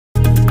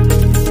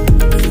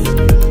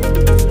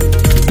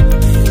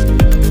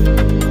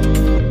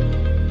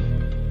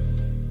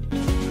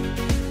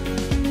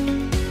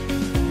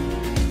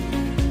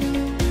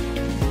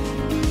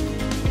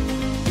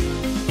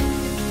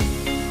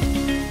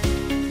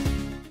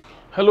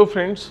Hello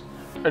friends,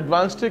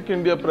 Advanced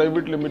India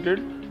Private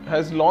Limited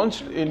has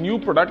launched a new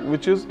product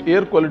which is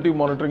air quality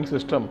monitoring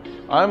system.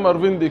 I am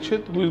Arvind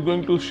Dikshit who is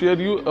going to share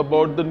you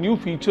about the new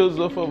features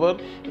of our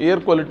air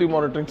quality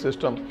monitoring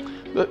system.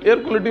 The air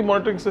quality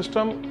monitoring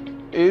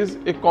system is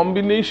a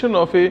combination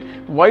of a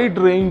wide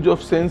range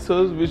of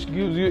sensors which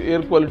gives you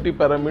air quality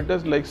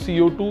parameters like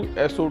CO2,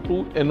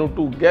 SO2,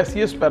 NO2,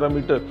 gaseous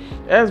parameter,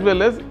 as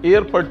well as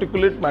air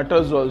particulate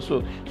matters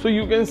also. So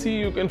you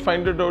can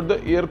find it out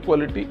the air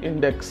quality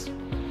index.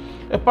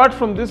 Apart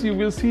from this, you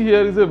will see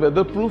here is a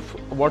weatherproof,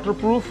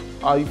 waterproof,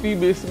 IP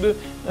based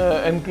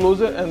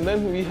enclosure, and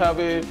then we have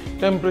a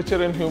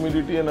temperature and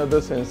humidity and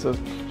other sensors.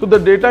 So the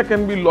data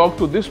can be logged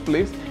to this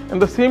place, and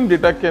the same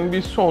data can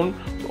be shown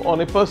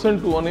on a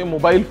person to on a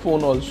mobile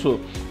phone also,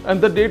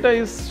 and the data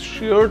is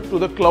shared to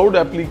the cloud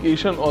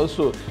application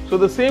also. So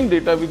the same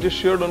data which is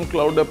shared on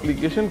cloud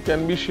application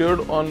can be shared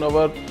on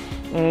our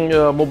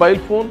mobile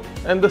phone,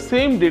 and the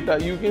same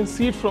data you can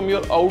see it from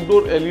your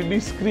outdoor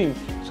LED screen.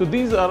 So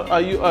these are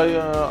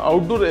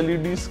outdoor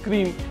LED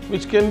screen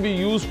which can be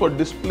used for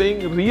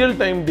displaying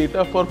real-time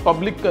data for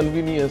public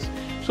convenience.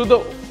 So the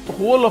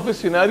whole of a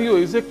scenario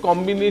is a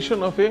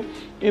combination of a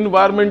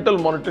environmental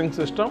monitoring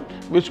system,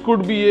 which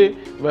could be a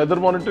weather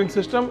monitoring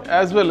system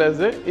as well as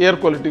a air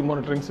quality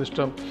monitoring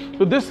system.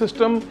 So this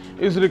system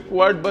is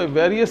required by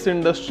various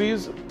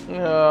industries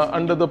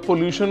under the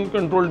pollution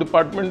control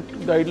department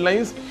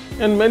guidelines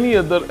and many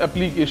other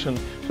applications.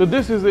 So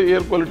this is a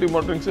air quality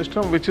monitoring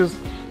system which is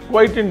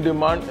quite in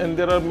demand, and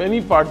there are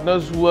many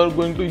partners who are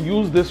going to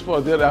use this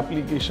for their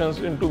applications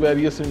into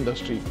various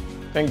industries.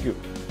 Thank you.